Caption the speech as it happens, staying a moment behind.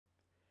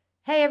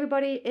Hey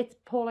everybody, it's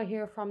Paula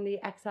here from the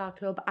Excel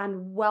Club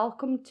and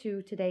welcome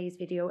to today's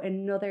video,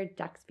 another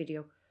DAX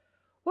video.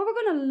 What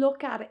we're going to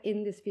look at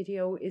in this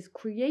video is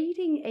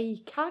creating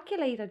a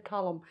calculated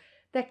column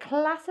that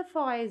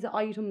classifies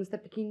items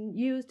that can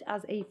be used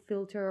as a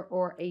filter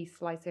or a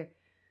slicer.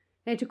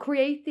 Now to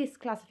create this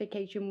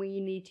classification we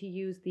need to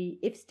use the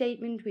if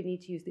statement, we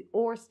need to use the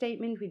or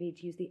statement, we need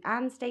to use the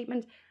and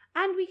statement,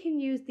 and we can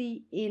use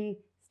the in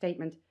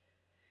statement.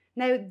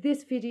 Now,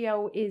 this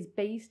video is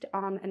based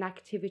on an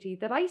activity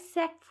that I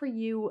set for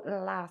you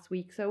last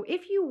week. So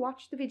if you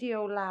watched the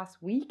video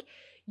last week,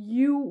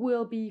 you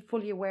will be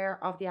fully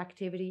aware of the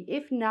activity.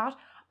 If not,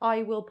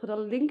 I will put a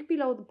link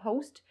below the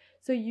post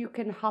so you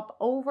can hop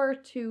over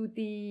to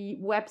the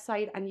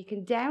website and you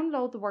can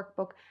download the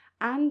workbook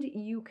and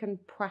you can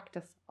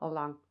practice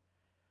along.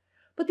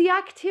 But the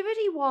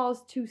activity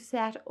was to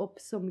set up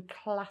some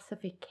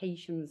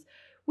classifications.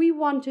 We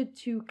wanted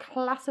to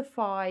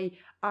classify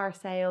our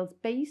sales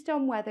based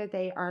on whether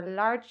they are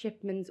large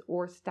shipments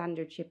or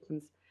standard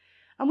shipments.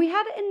 And we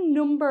had a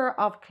number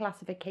of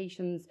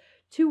classifications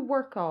to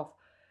work off.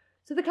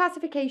 So the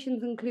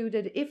classifications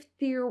included if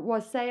there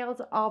was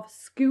sales of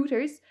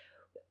scooters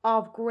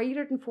of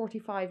greater than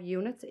 45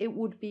 units, it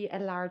would be a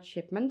large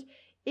shipment.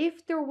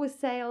 If there was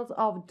sales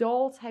of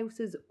dolls'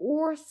 houses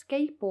or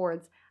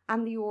skateboards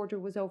and the order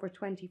was over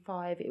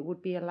 25, it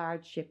would be a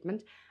large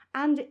shipment.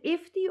 And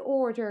if the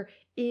order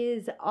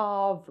is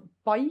of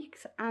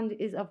bikes and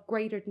is of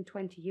greater than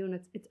 20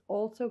 units, it's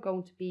also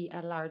going to be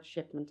a large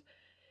shipment.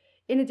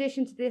 In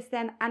addition to this,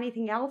 then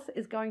anything else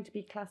is going to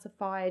be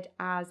classified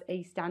as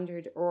a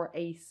standard or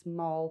a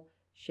small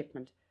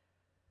shipment.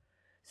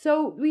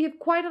 So we have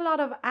quite a lot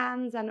of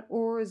ands and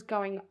ors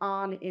going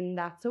on in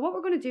that. So what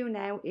we're going to do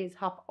now is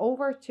hop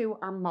over to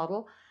our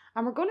model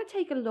and we're going to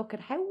take a look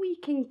at how we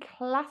can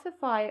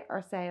classify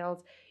our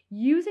sales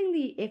using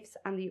the ifs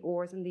and the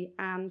ors and the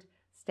and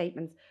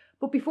statements.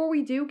 But before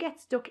we do get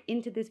stuck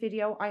into this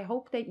video, I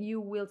hope that you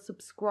will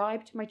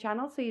subscribe to my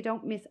channel so you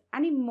don't miss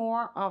any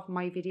more of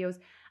my videos.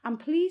 And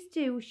please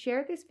do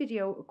share this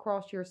video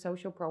across your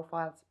social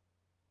profiles.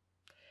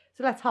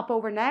 So let's hop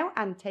over now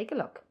and take a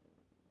look.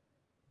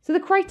 So the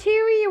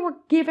criteria were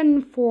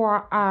given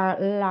for our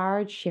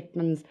large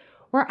shipments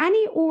were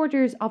any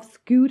orders of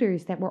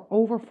scooters that were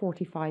over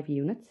 45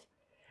 units,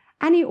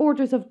 any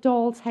orders of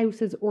dolls'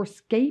 houses or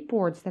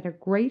skateboards that are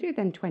greater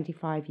than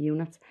 25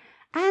 units,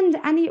 and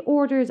any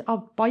orders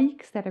of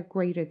bikes that are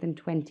greater than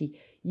 20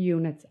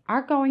 units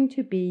are going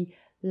to be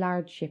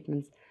large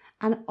shipments,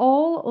 and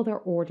all other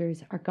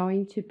orders are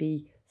going to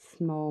be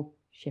small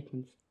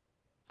shipments.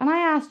 And I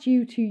asked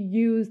you to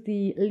use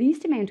the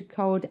least amount of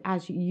code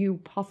as you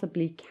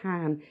possibly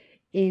can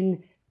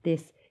in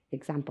this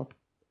example.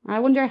 I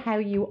wonder how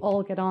you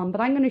all get on,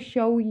 but I'm going to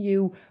show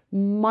you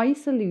my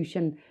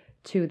solution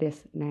to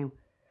this now.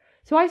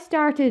 So I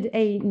started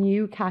a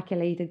new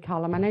calculated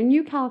column, and a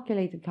new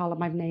calculated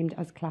column I've named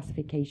as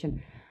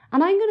classification.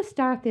 And I'm going to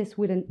start this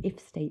with an if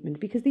statement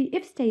because the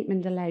if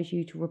statement allows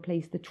you to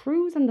replace the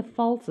trues and the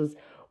falses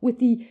with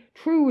the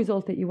true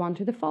result that you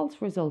want or the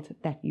false result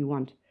that you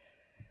want.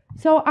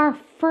 So our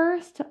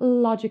first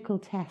logical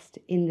test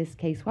in this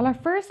case, well, our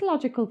first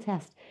logical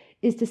test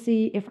is to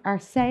see if our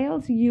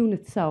sales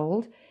unit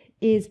sold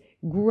is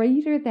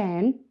greater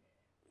than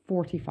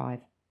 45.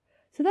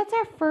 So that's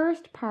our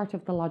first part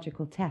of the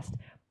logical test.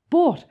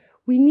 But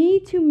we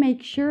need to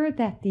make sure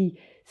that the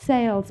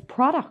sales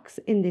products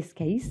in this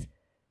case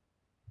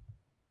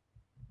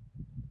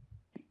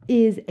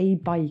is a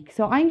bike.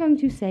 So I'm going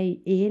to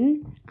say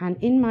in, and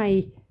in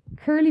my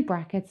curly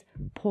brackets,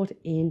 put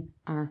in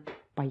our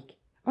bike.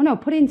 Oh no,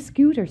 put in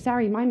scooter.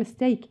 Sorry, my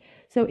mistake.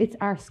 So it's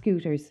our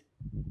scooters.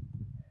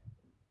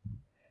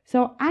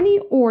 So any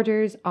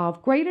orders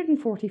of greater than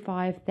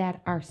 45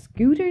 that are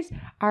scooters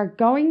are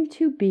going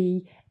to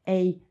be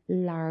a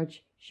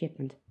large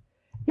shipment.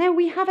 Now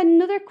we have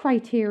another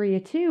criteria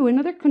too,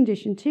 another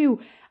condition too,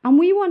 and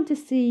we want to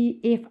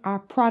see if our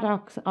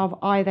products of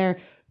either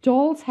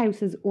dolls'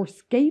 houses or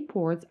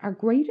skateboards are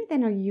greater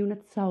than our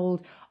units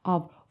sold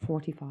of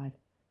 45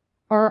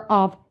 or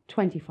of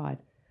 25.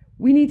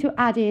 We need to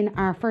add in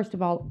our, first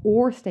of all,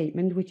 or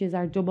statement, which is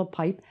our double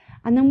pipe.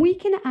 And then we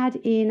can add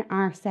in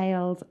our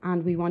sales,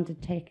 and we want to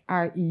take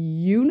our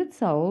unit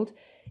sold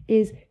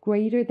is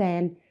greater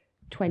than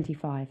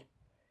 25.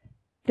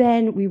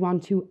 Then we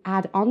want to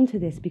add on to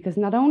this because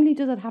not only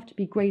does it have to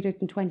be greater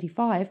than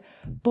 25,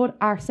 but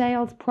our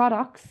sales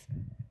products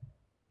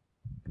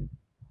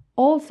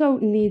also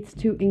needs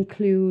to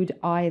include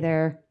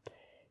either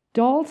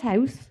doll's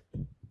house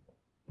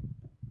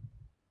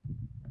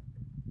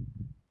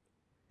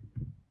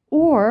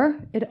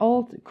or it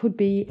all could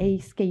be a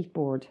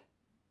skateboard.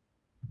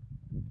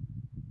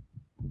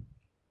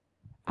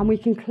 And we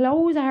can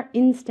close our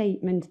in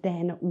statement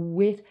then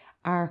with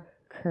our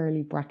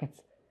curly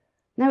brackets.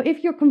 Now,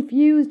 if you're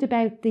confused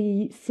about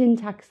the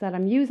syntax that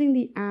I'm using,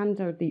 the and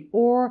or the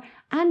or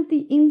and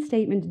the in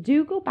statement,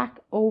 do go back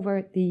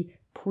over the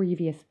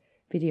previous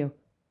video.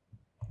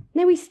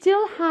 Now, we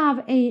still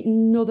have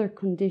another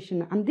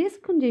condition, and this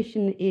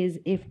condition is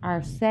if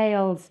our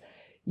sales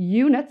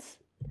units.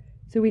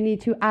 So we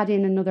need to add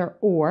in another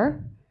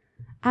or,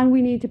 and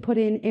we need to put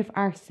in if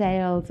our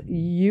sales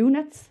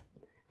units,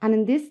 and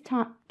in this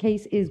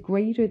case is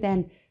greater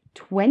than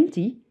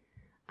 20.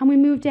 And we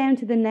move down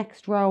to the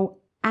next row,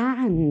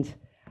 and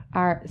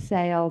our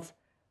sales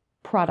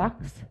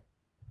products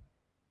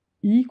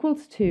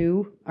equals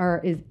to,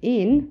 or is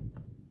in,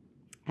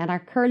 and our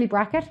curly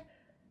bracket,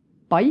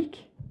 bike,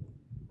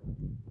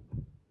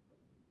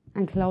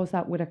 and close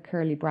that with a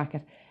curly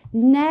bracket.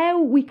 Now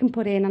we can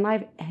put in, and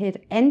I've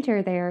hit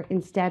enter there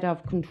instead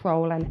of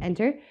control and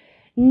enter.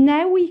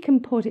 Now we can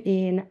put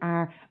in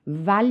our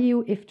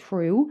value if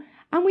true,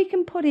 and we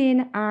can put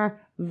in our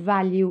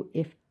value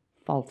if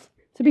false.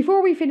 So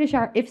before we finish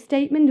our if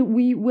statement,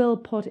 we will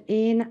put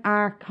in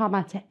our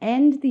comma to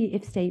end the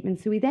if statement.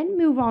 So we then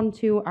move on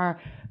to our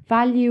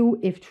value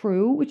if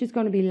true, which is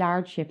going to be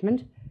large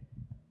shipment.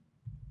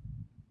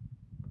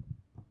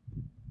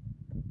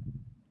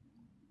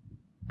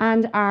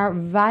 And our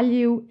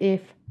value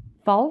if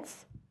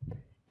false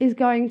is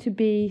going to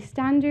be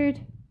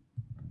standard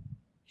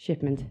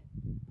shipment.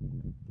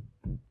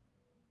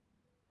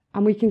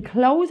 And we can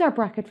close our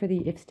bracket for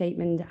the if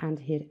statement and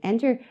hit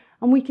enter.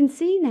 And we can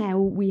see now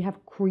we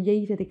have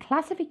created a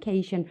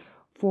classification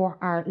for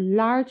our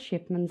large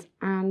shipments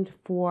and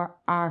for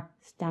our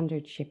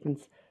standard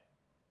shipments.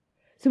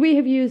 So we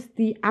have used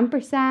the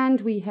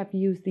ampersand, we have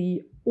used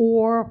the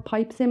or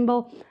pipe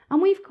symbol,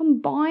 and we've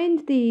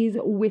combined these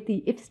with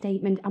the if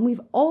statement, and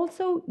we've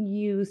also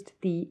used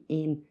the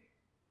in.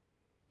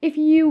 If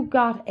you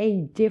got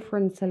a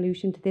different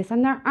solution to this,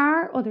 and there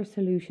are other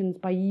solutions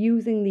by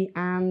using the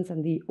ands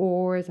and the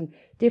ors and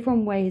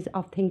different ways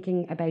of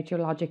thinking about your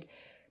logic,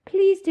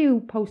 please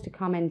do post a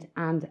comment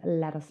and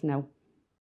let us know.